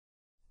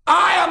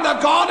the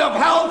god of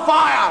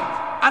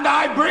hellfire, and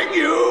I bring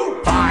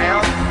you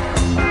fire.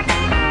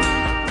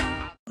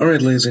 All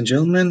right, ladies and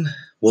gentlemen,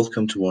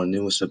 welcome to our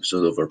newest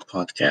episode of our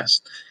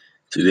podcast.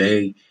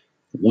 Today,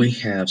 we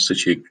have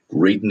such a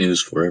great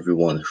news for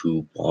everyone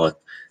who bought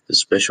the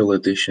special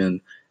edition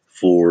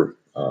for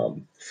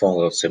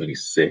Fallout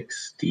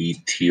 76, the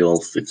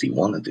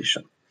TL51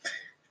 edition.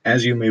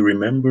 As you may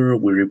remember,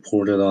 we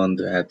reported on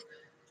that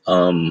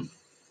um,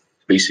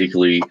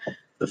 basically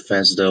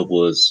Bethesda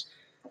was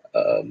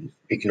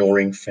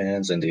ignoring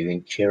fans and they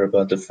didn't care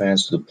about the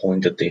fans to the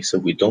point that they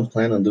said we don't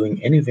plan on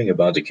doing anything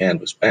about the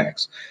canvas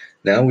backs.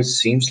 Now it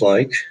seems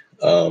like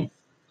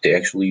they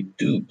actually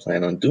do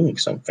plan on doing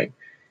something.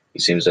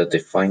 It seems that they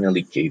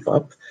finally gave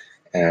up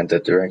and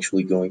that they're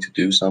actually going to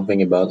do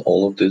something about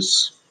all of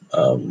this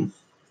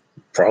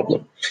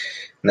problem.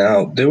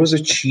 Now, there was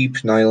a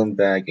cheap nylon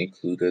bag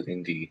included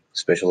in the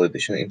special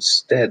edition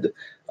instead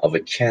of a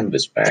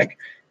canvas bag.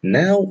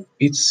 Now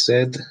it's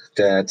said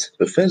that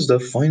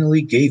Bethesda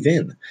finally gave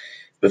in.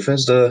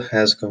 Bethesda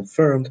has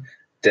confirmed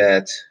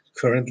that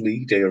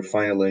currently they are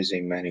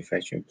finalizing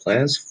manufacturing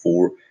plans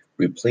for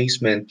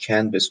replacement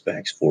canvas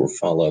bags for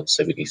Fallout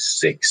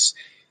 76.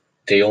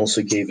 They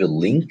also gave a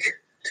link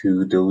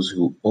to those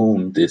who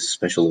own this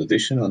special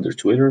edition on their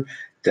Twitter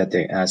that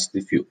they asked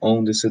if you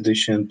own this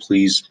edition,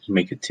 please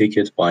make a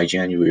ticket by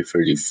January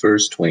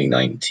 31st,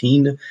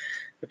 2019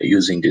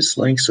 using this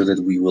link so that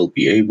we will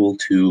be able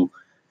to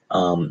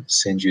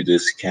send you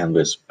this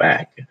canvas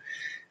back.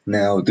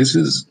 Now, this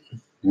is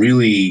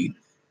really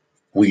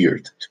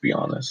weird, to be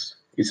honest.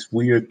 It's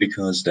weird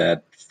because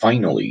that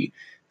finally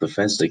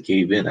Bethesda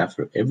gave in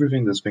after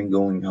everything that's been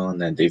going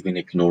on and they've been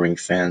ignoring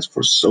fans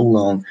for so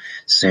long,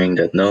 saying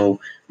that no,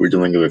 we're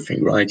doing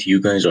everything right,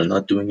 you guys are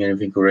not doing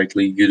anything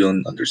correctly, you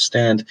don't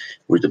understand,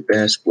 we're the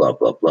best, blah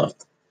blah blah.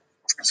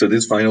 So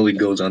this finally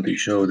goes on to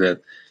show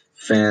that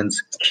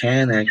fans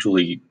can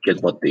actually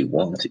get what they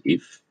want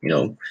if,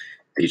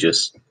 they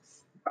just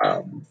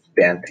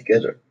band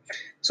together.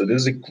 So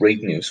this is a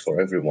great news for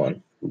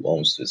everyone who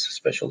owns this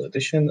special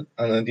edition.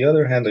 And on the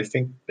other hand, I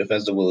think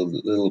Bethesda was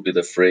a little bit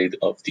afraid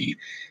of the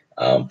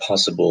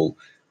possible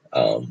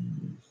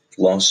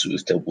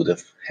lawsuits that would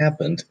have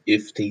happened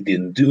if they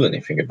didn't do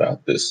anything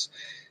about this.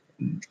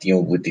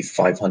 With the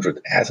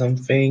 500 atom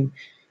thing,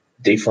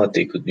 they thought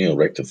they could,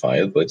 rectify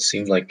it, but it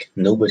seemed like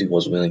nobody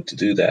was willing to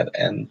do that.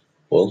 And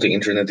well, the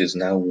internet is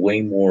now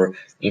way more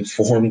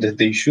informed than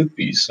they should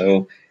be.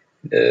 So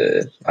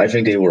I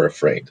think they were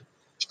afraid.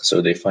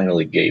 So they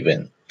finally gave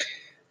in.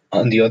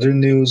 On the other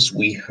news,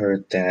 we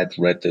heard that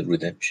Red Dead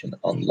Redemption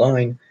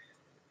Online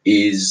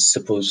is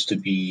supposed to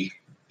be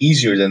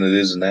easier than it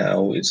is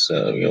now. It's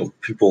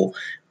people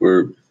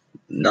were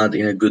not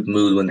in a good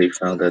mood when they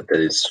found out that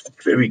it's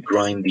very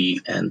grindy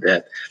and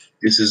that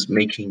this is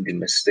making the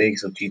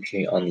mistakes of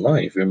GTA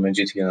Online. If you remember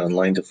GTA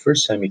Online, the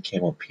first time it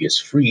came on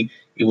PS3,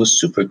 it was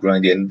super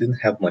grindy and didn't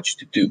have much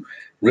to do.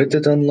 Red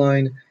Dead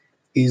Online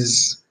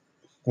is,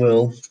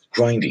 well,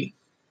 grindy.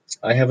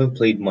 I haven't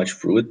played much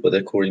through it, but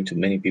according to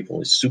many people,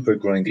 it's super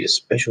grindy,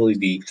 especially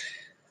the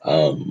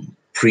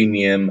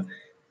premium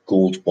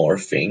gold bar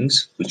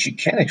things, which you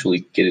can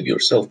actually get it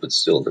yourself, but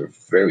still they're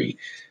very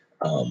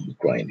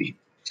grindy.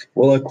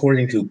 Well,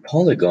 according to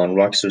Polygon,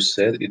 Rockstar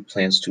said it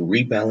plans to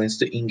rebalance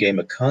the in-game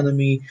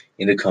economy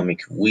in the coming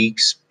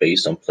weeks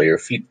based on player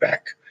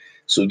feedback.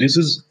 So this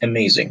is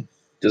amazing.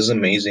 This is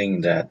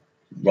amazing that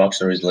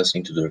Rockstar is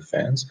listening to their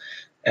fans.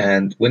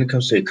 And when it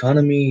comes to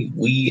economy,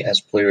 we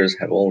as players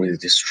have already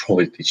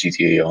destroyed the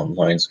GTA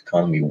Online's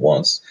economy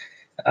once.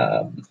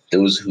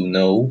 Those who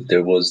know,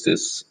 there was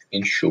this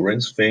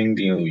insurance thing,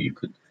 you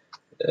could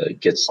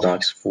get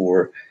stocks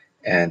for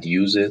and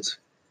use it.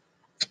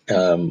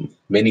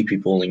 Many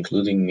people,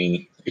 including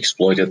me,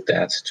 exploited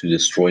that to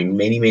destroy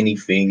many, many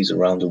things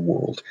around the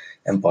world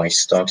and buy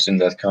stocks in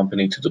that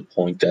company to the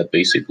point that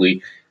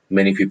basically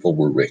many people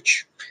were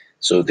rich.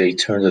 So they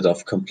turned it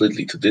off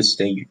completely. To this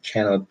day, you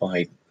cannot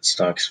buy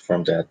stocks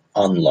from that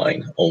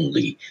online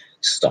only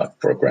stock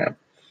program.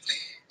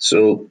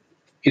 So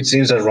it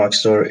seems that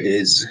Rockstar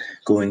is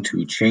going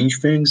to change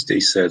things.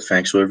 They said,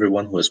 thanks to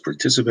everyone who has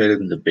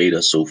participated in the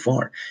beta so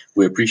far.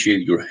 We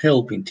appreciate your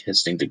help in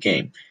testing the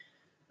game.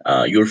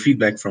 Your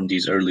feedback from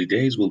these early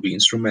days will be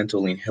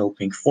instrumental in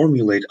helping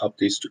formulate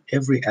updates to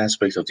every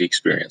aspect of the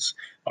experience.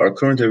 Our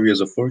current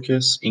areas of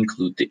focus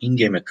include the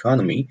in-game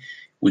economy,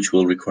 which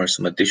will require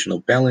some additional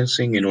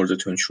balancing in order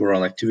to ensure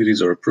all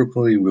activities are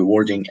appropriately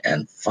rewarding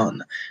and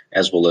fun,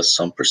 as well as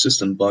some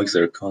persistent bugs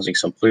that are causing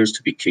some players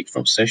to be kicked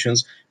from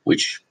sessions,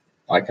 which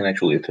I can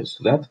actually attest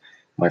to that.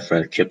 My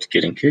friend kept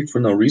getting kicked for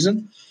no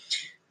reason.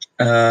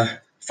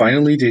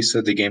 Finally, they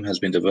said the game has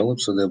been developed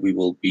so that we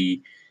will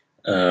be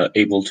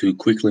able to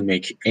quickly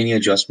make any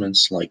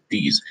adjustments like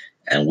these,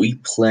 and we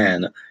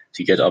plan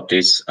to get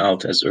updates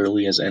out as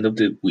early as end of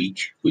the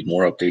week, with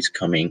more updates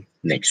coming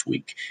next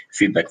week.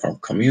 Feedback from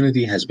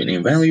community has been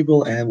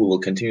invaluable, and we will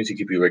continue to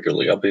keep you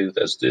regularly updated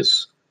as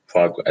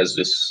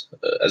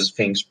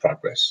things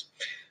progress.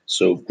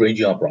 So great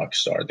job,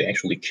 Rockstar. They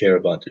actually care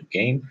about their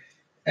game,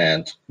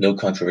 and no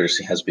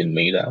controversy has been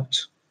made out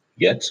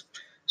yet.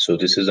 So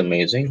this is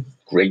amazing.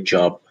 Great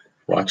job,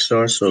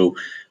 Rockstar. So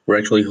we're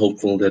actually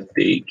hopeful that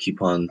they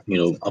keep on,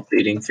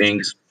 updating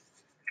things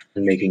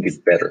and making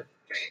it better.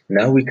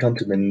 Now we come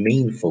to the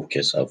main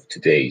focus of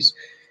today's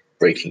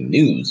breaking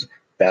news,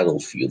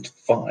 Battlefield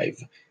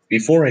 5.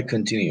 Before I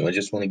continue, I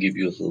just want to give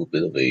you a little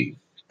bit of a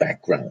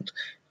background.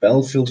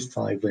 Battlefield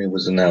 5, when it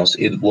was announced,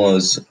 it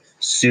was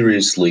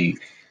seriously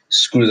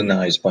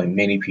scrutinized by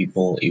many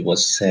people. It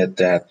was said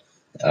that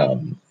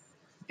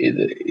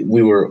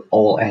we were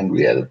all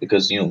angry at it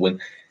because, when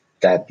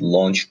that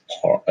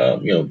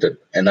the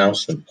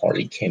announcement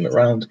party came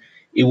around,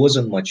 it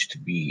wasn't much to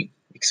be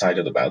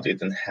excited about. It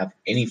didn't have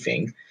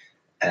anything,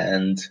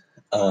 and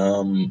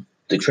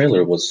the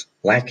trailer was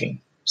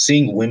lacking.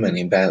 Seeing women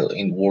in battle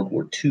in World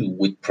War II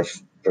with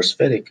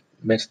prosthetic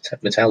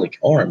metallic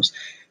arms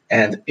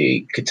and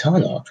a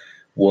katana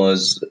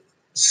was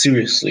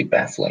seriously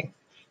baffling,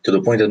 to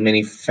the point that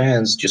many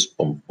fans just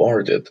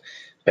bombarded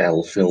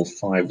Battlefield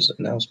 5's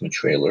announcement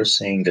trailer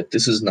saying that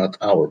this is not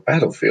our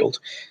Battlefield.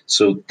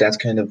 So that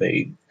kind of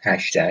a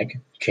hashtag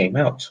came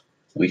out.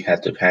 We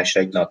had the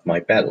hashtag not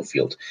my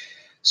Battlefield.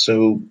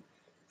 So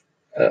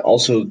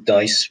also,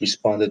 DICE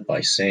responded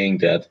by saying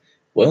that,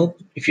 well,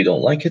 if you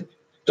don't like it,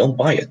 don't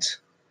buy it.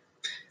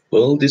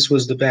 Well, this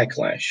was the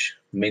backlash.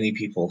 Many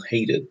people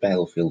hated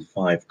Battlefield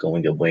 5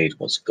 going the way it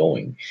was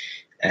going,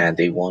 and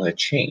they wanted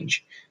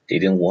change. They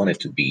didn't want it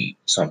to be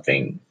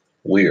something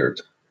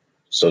weird,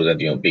 so that,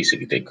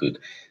 basically they could,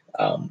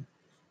 um,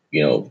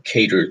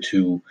 cater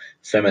to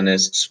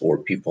feminists or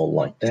people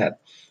like that.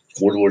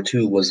 World War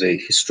II was a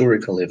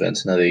historical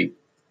event, not a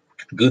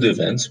good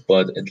event,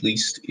 but at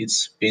least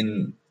it's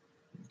been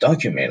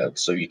documented,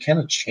 so you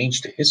cannot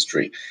change the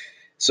history.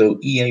 So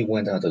EA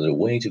went out of their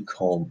way to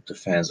call the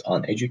fans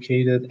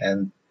uneducated,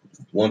 and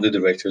one of the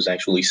directors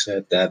actually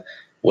said that,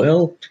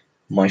 well,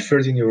 my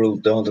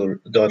 13-year-old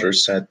daughter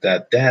said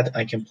that, Dad,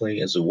 I can play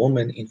as a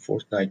woman in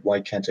Fortnite.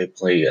 Why can't I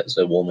play as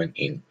a woman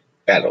in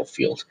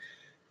Battlefield?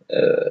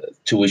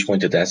 To which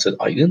point the dad said,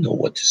 I didn't know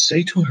what to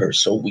say to her.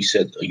 So we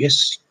said,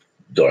 yes,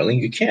 darling,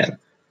 you can.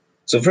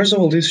 So first of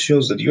all, this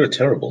shows that you're a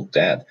terrible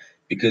dad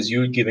because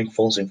you're giving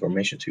false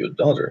information to your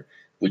daughter,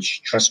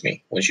 which, trust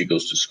me, when she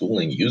goes to school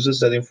and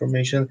uses that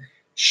information,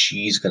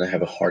 she's going to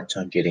have a hard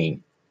time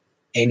getting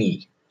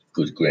any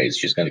good grades.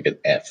 She's going to get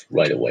F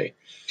right away.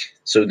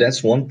 So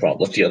that's one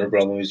problem. The other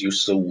problem is you're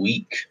so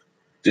weak.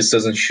 This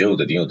doesn't show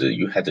that, that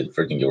you had a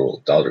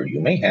 13-year-old daughter. You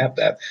may have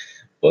that,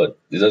 but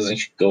it doesn't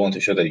go on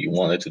to show that you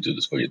wanted to do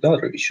this for your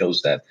daughter. It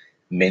shows that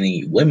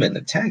many women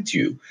attacked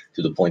you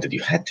to the point that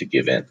you had to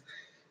give in.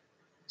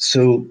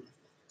 So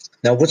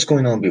now, what's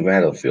going on with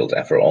Battlefield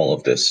after all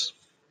of this?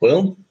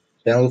 Well,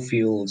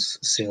 Battlefield's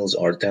sales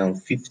are down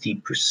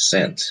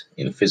 50%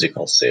 in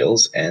physical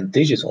sales, and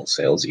digital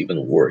sales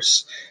even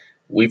worse.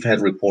 We've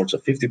had reports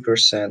of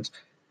 50%,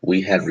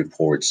 we had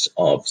reports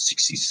of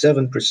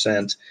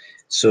 67%,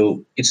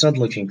 so it's not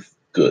looking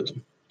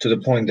good. To the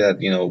point that,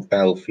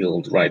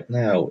 Battlefield right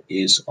now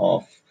is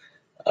off,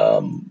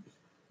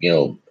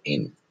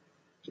 in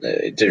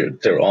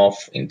they're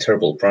off in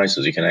terrible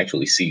prices. You can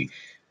actually see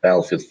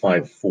Battlefield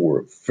 5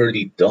 for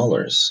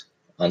 $30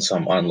 on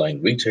some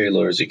online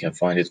retailers. You can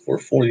find it for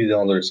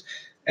 $40.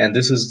 And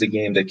this is the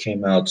game that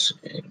came out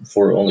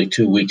for only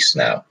 2 weeks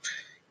now.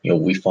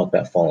 We thought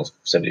that Fallout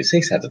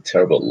 76 had a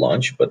terrible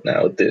launch, but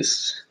now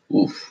this,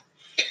 oof.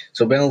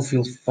 So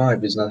Battlefield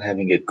 5 is not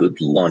having a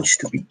good launch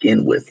to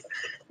begin with.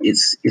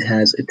 It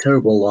has a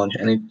terrible launch,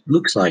 and it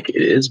looks like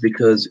it is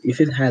because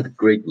if it had a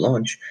great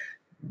launch,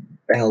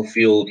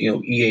 Battlefield,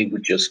 EA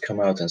would just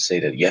come out and say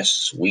that,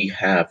 yes, we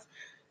have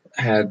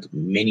had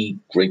many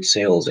great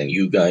sales and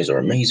you guys are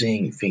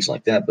amazing, things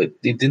like that, but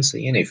they didn't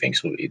say anything.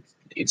 So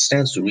it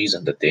stands to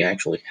reason that they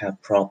actually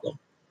have problem.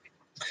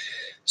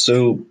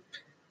 So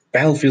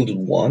Battlefield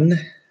 1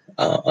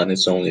 on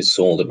its own is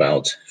sold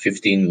about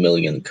 15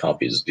 million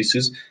copies. This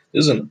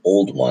is an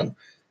old one,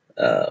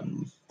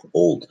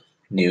 old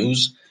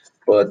news,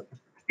 but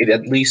it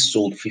at least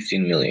sold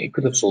 15 million. It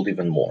could have sold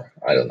even more.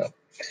 I don't know.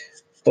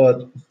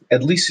 But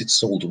at least it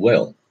sold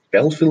well.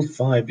 Battlefield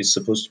 5 is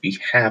supposed to be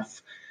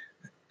half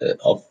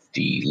of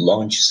the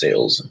launch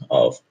sales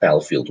of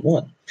Battlefield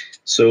 1.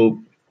 So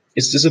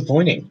it's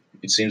disappointing.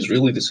 It seems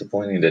really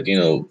disappointing that,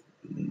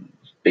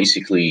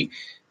 basically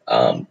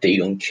they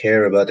don't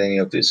care about any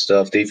of this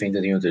stuff. They think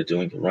that, they're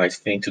doing the right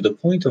thing to the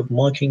point of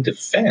mocking the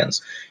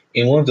fans.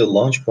 In one of the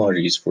launch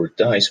parties for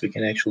DICE, we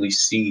can actually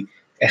see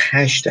a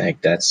hashtag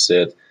that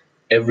said,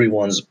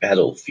 everyone's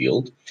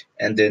Battlefield,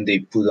 and then they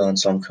put on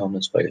some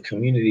comments by the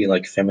community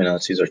like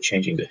feminazis are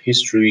changing the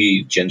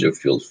history,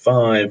 Genderfield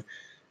 5,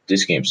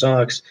 this game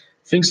sucks,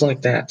 things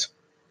like that.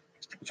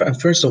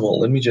 First of all,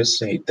 let me just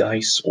say,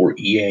 DICE or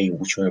EA,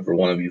 whichever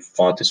one of you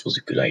thought this was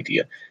a good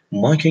idea,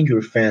 mocking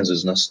your fans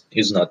is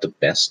not the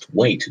best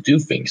way to do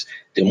things.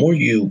 The more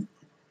you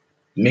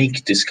do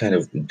this kind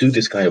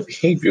of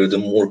behavior, the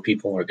more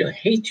people are going to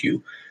hate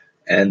you,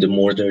 and the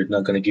more they're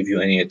not going to give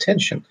you any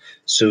attention.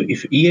 So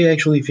if EA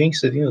actually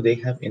thinks that, they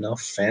have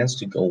enough fans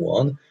to go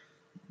on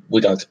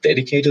without the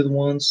dedicated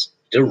ones,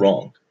 they're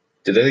wrong.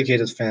 The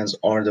dedicated fans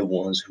are the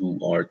ones who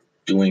are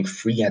doing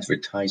free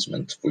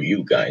advertisement for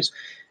you guys.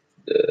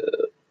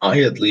 I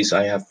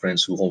have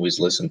friends who always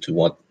listen to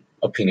what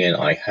opinion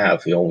I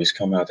have. They always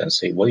come out and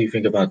say, "What do you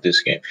think about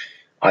this game?"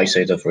 I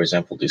say that, for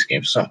example, this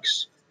game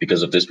sucks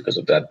because of this, because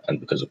of that, and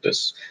because of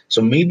this.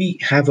 So maybe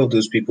half of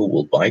those people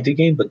will buy the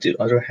game, but the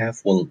other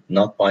half will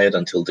not buy it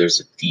until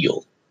there's a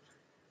deal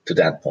to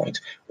that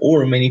point.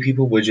 Or many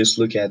people will just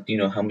look at,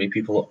 how many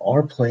people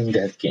are playing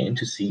that game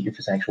to see if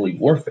it's actually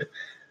worth it.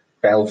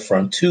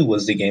 Battlefront 2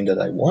 was the game that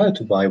I wanted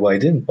to buy, but I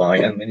didn't buy,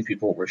 and many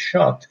people were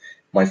shocked,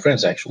 my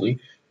friends actually,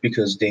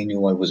 because they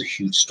knew I was a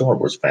huge Star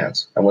Wars fan.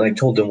 And when I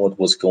told them what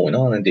was going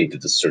on and they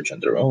did the search on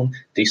their own,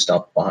 they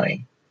stopped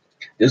buying.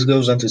 This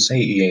goes on to say,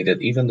 EA,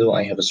 that even though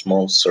I have a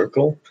small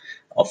circle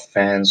of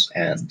fans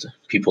and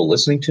people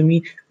listening to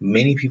me,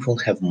 many people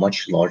have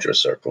much larger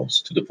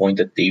circles to the point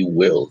that they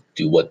will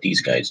do what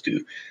these guys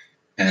do.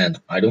 And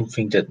I don't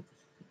think that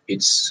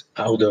it's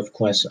out of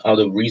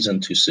reason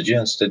to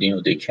suggest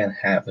that they can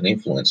have an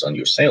influence on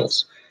your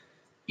sales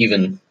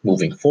even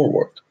moving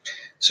forward.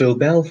 So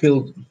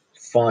Battlefield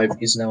 5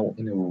 is now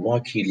in a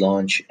rocky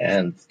launch,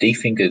 and they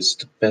think it's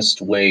the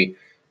best way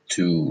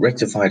to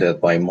rectify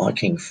that by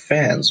mocking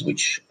fans,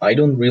 which I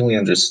don't really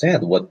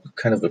understand. What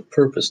kind of a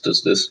purpose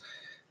does this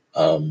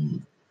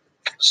um,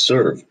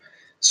 serve?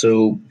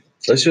 So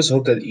let's just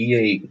hope that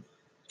EA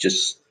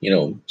just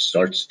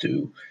starts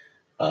to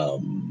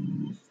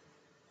um,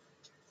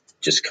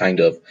 just kind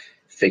of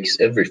fix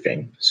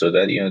everything so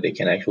that they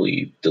can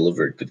actually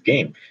deliver a good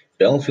game.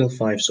 Battlefield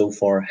 5 so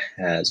far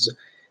has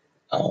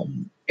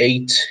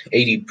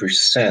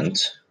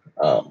 80%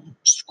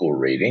 score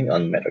rating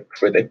on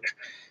Metacritic,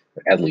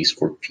 at least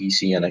for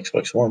PC and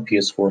Xbox One.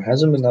 PS4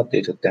 hasn't been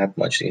updated that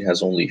much. It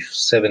has only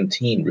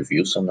 17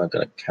 reviews, so I'm not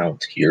going to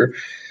count here.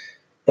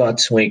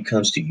 But when it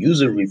comes to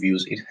user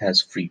reviews, it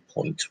has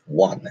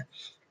 3.1.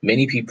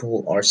 Many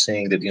people are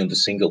saying that the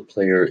single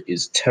player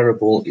is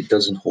terrible. It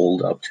doesn't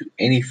hold up to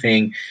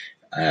anything,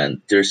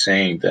 and they're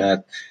saying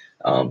that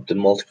the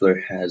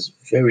multiplayer has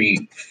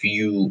very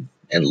few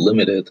and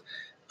limited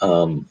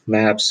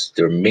maps.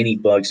 There are many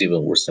bugs,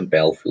 even worse than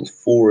Battlefield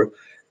 4.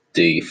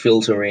 The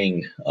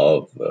filtering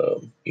of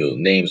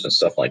names and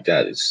stuff like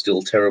that is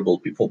still terrible.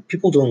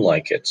 People don't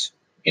like it.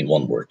 In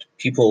one word,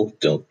 people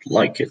don't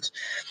like it.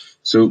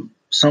 So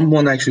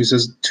someone actually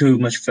says too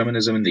much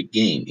feminism in the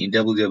game. In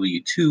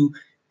WW2,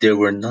 there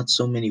were not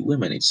so many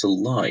women. It's a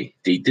lie.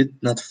 They did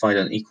not fight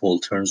on equal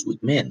terms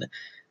with men.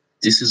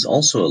 This is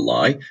also a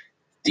lie.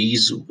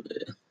 These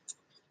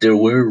There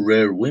were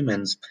rare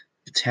women's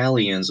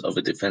battalions of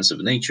a defensive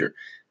nature.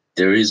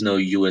 There is no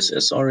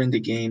USSR in the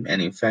game, and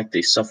in fact,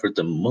 they suffered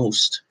the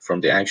most from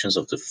the actions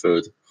of the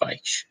Third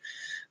Reich.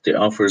 The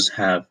authors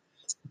have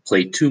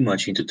played too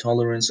much into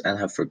tolerance and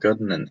have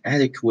forgotten that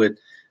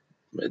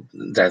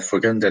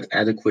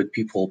adequate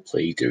people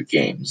play their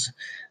games.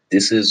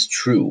 This is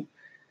true.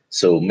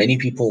 So many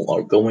people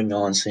are going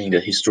on saying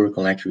that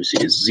historical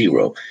accuracy is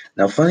zero.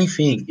 Now, funny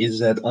thing is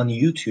that on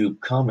YouTube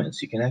comments,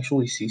 you can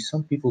actually see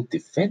some people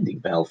defending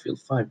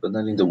Battlefield 5, but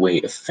not in the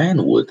way a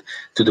fan would,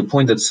 to the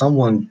point that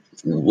someone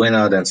went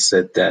out and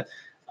said that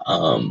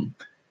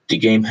the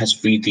game has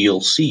free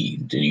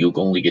DLC. You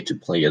only get to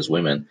play as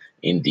women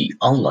in the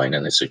online,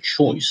 and it's a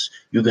choice.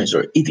 You guys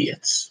are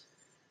idiots.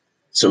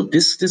 So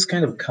this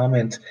kind of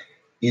comment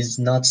is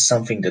not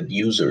something that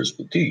users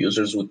would do.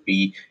 Users would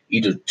be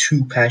either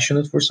too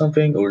passionate for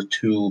something or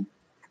too,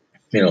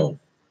 you know,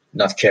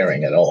 not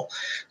caring at all.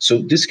 So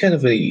this kind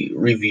of a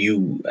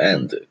review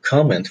and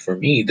comment for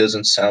me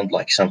doesn't sound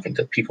like something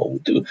that people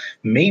would do.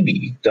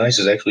 Maybe DICE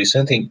is actually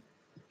sending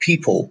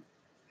people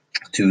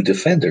to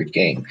defend their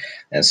game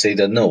and say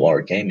that no,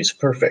 our game is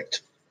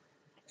perfect.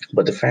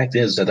 But the fact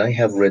is that I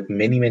have read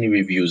many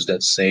reviews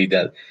that say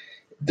that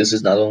this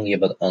is not only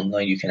about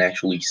online. You can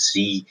actually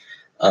see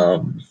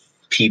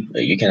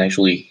you can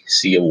actually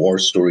see a war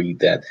story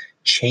that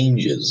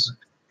changes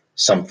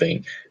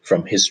something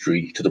from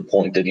history to the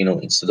point that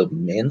instead of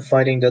men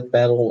fighting that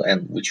battle,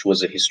 and which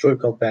was a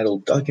historical battle,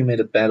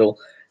 documented battle,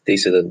 they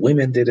said that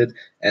women did it,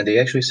 and they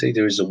actually say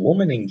there is a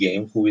woman in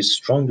game who is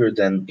stronger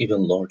than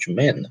even large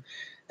men,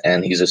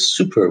 and he's a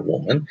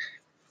superwoman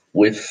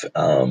with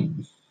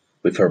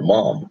her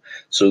mom.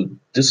 So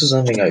this is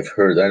something I've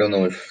heard. I don't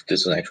know if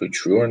this is actually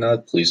true or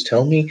not. Please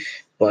tell me.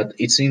 But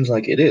it seems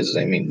like it is.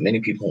 I mean, many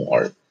people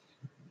are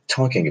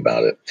talking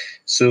about it.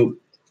 So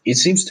it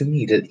seems to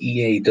me that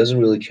EA doesn't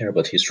really care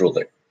about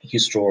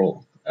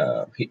historical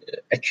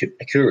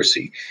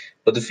accuracy.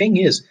 But the thing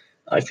is,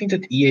 I think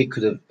that EA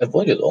could have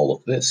avoided all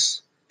of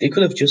this. They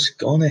could have just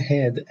gone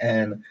ahead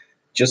and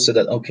just said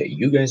that, okay,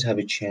 you guys have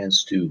a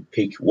chance to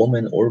pick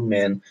women or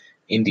men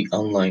in the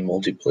online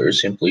multiplayer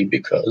simply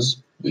because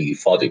we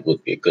thought it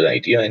would be a good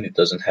idea and it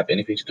doesn't have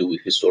anything to do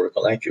with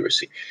historical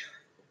accuracy.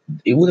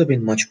 It would have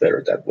been much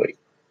better that way.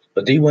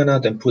 But they went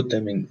out and put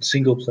them in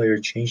single player,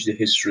 changed the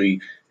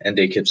history, and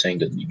they kept saying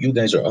that you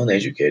guys are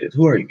uneducated.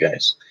 Who are you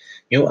guys?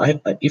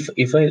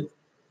 If I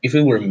If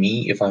it were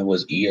me, if I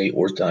was EA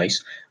or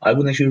DICE, I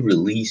would actually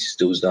release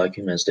those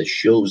documents that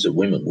shows that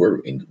women were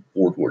in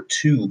World War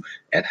II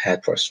and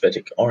had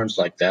prosthetic arms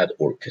like that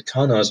or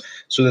katanas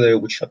so that they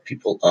would shut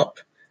people up.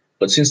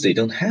 But since they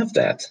don't have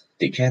that,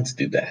 they can't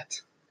do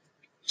that.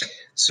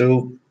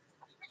 So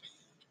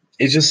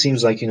it just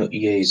seems like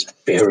EA is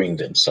burying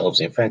themselves.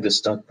 In fact, the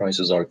stock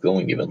prices are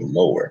going even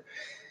lower.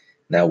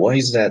 Now, why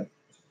is that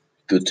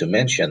good to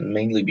mention?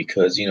 Mainly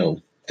because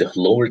the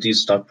lower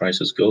these stock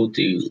prices go,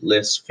 the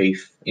less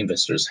faith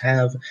investors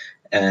have,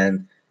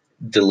 and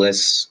the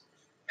less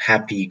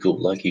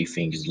happy-go-lucky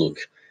things look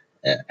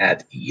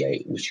at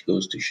EA, which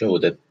goes to show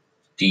that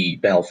the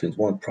Battlefield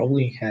 1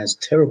 probably has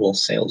terrible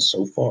sales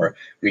so far,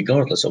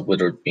 regardless of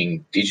whether it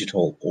being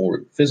digital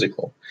or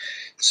physical.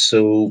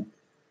 So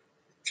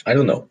I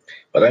don't know,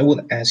 but I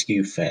would ask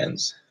you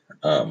fans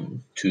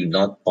to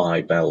not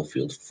buy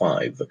Battlefield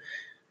 5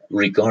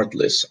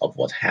 regardless of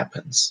what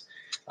happens.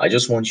 I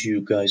just want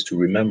you guys to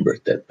remember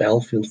that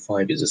Battlefield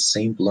 5 is the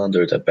same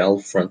blunder that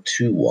Battlefront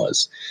 2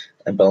 was.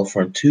 And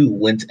Battlefront 2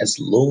 went as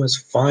low as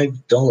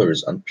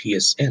 $5 on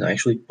PSN. I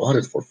actually bought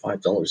it for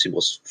 $5. It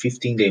was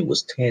 15, then it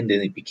was 10,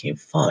 then it became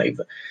 5.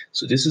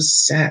 So this is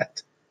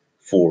sad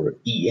for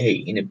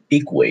EA in a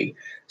big way.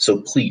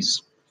 So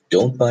please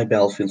don't buy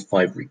Battlefield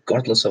 5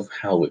 regardless of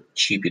how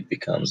cheap it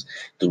becomes.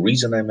 The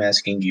reason I'm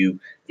asking you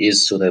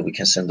is so that we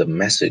can send a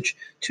message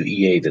to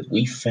EA that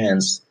we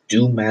fans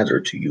do matter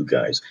to you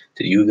guys,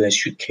 that you guys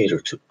should cater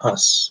to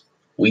us.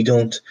 We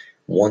don't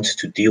want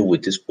to deal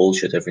with this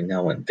bullshit every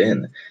now and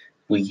then.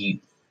 We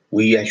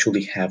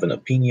actually have an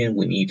opinion.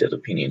 We need that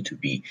opinion to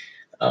be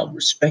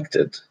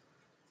respected.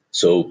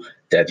 So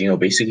that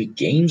basically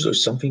games are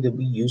something that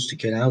we use to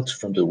get out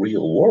from the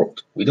real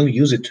world. We don't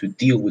use it to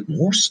deal with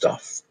more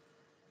stuff,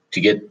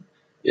 to get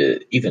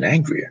even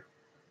angrier.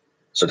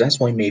 So that's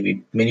why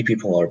maybe many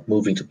people are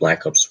moving to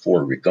Black Ops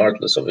 4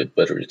 regardless of it,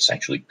 whether it's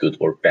actually good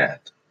or bad.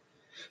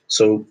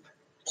 So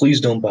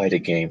please don't buy the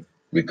game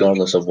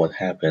regardless of what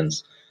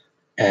happens.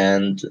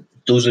 And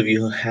those of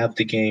you who have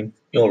the game,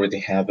 you already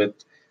have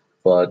it,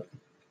 but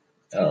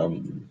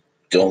don't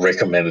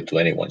recommend it to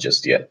anyone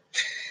just yet.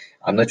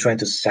 I'm not trying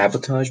to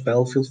sabotage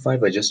Battlefield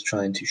 5. I'm just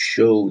trying to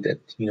show that,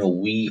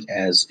 we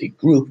as a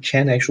group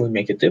can actually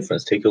make a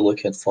difference. Take a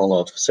look at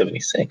Fallout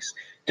 76.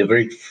 The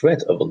very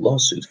threat of a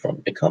lawsuit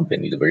from a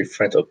company, the very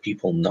threat of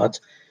people not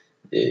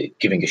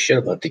giving a shit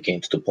about the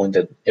game to the point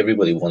that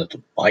everybody wanted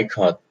to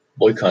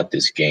boycott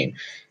this game,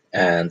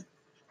 and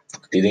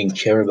they didn't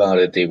care about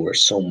it. They were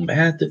so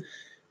mad,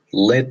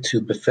 led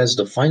to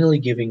Bethesda finally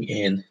giving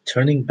in,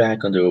 turning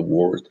back on their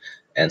word,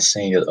 and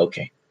saying that,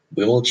 okay,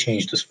 we will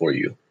change this for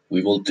you.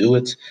 We will do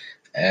it,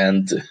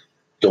 and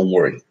don't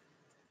worry.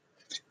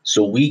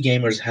 So we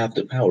gamers have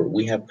the power.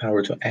 We have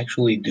power to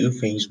actually do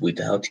things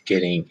without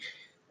getting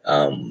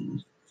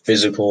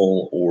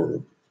physical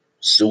or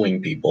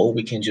suing people.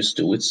 We can just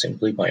do it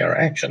simply by our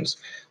actions.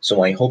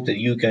 So I hope that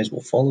you guys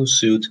will follow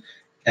suit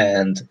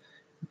and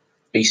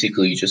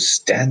basically just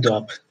stand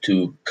up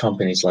to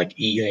companies like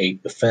EA,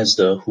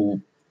 Bethesda, who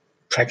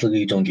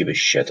practically don't give a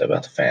shit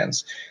about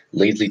fans.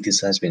 Lately, this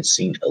has been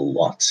seen a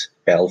lot.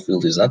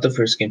 Battlefield is not the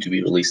first game to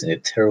be released in a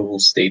terrible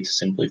state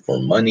simply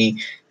for money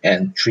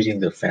and treating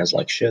the fans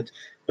like shit.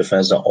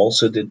 Bethesda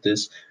also did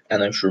this,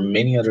 and I'm sure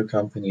many other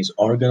companies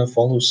are gonna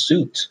follow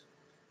suit.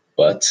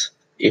 But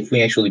if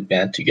we actually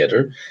band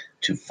together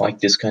to fight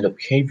this kind of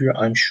behavior,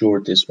 I'm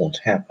sure this won't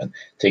happen.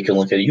 Take a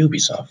look at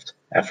Ubisoft.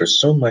 After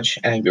so much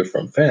anger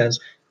from fans,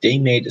 they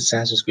made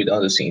Assassin's Creed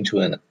Odyssey into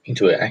an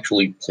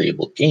actually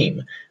playable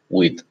game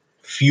with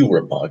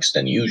fewer bugs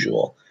than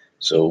usual.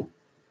 So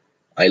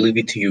I leave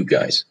it to you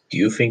guys. Do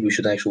you think we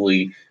should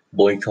actually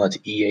boycott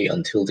EA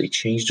until they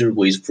change their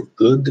ways for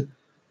good?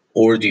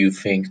 Or do you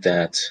think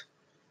that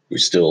we're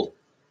still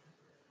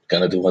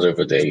gonna do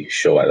whatever they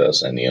show at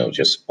us and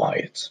just buy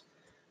it?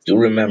 Do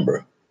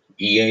remember,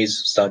 EA's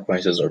stock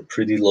prices are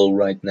pretty low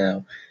right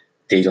now.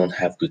 They don't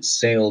have good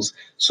sales,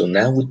 so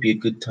now would be a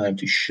good time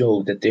to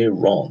show that they're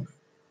wrong.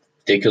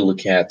 Take a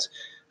look at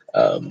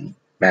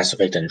Mass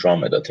Effect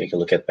Andromeda. Take a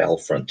look at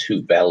Battlefront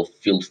 2,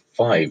 Battlefield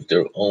 5,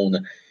 their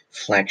own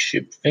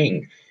flagship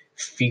thing.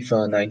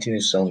 FIFA 19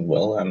 is selling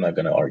well, I'm not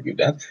going to argue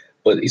that,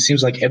 but it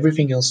seems like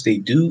everything else they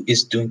do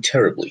is doing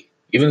terribly,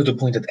 even to the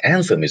point that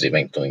Anthem is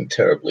even doing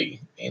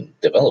terribly in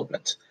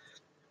development.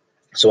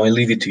 So I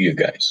leave it to you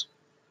guys.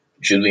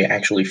 Should we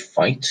actually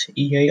fight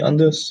EA on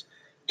this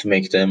to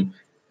make them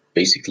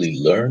basically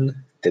learn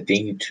that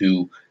they need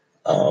to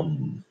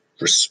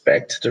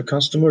respect their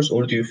customers,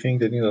 or do you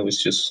think that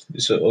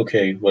it's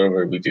okay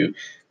whatever we do?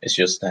 It's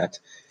just that,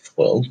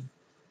 well,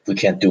 we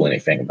can't do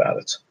anything about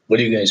it. What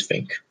do you guys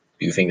think?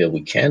 Do you think that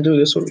we can do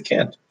this or we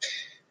can't?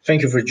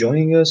 Thank you for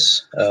joining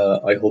us.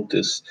 I hope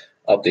this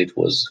update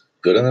was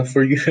good enough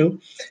for you.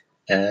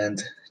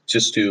 And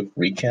just to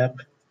recap,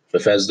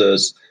 Bethesda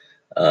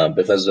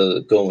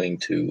going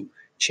to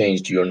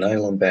change your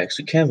nylon bags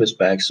to canvas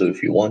bags. So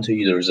if you want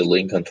to, there is a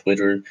link on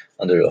Twitter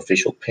on their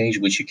official page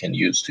which you can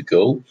use to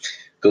go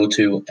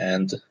to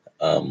and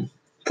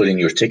put in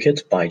your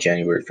ticket by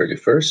January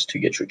 31st to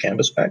get your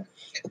canvas back.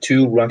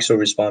 Two, Rockstar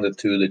responded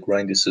to the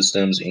grindy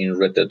systems in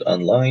Red Dead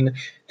Online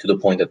to the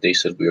point that they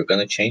said we are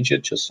going to change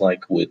it, just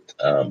like with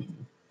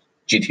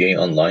GTA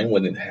Online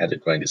when it had a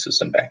grindy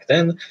system back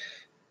then.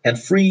 And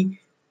three,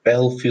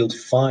 Battlefield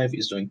 5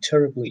 is doing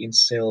terribly in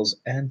sales,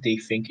 and they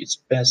think it's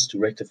best to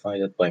rectify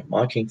that by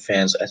mocking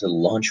fans at a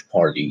launch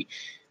party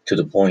to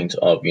the point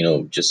of,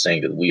 just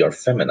saying that we are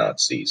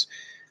feminazis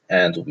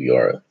and we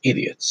are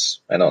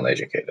idiots and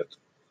uneducated.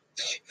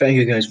 Thank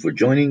you guys for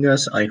joining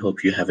us. I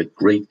hope you have a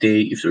great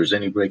day. If there's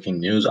any breaking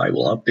news, I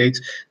will update.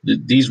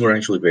 These were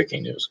actually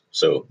breaking news,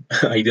 so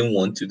I didn't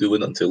want to do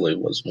it until it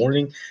was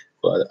morning.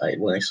 But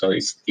when I saw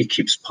it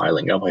keeps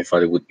piling up, I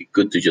thought it would be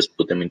good to just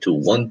put them into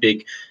one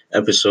big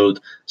episode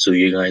so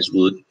you guys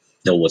would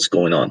know what's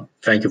going on.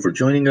 Thank you for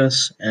joining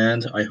us,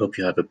 and I hope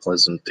you have a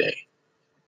pleasant day.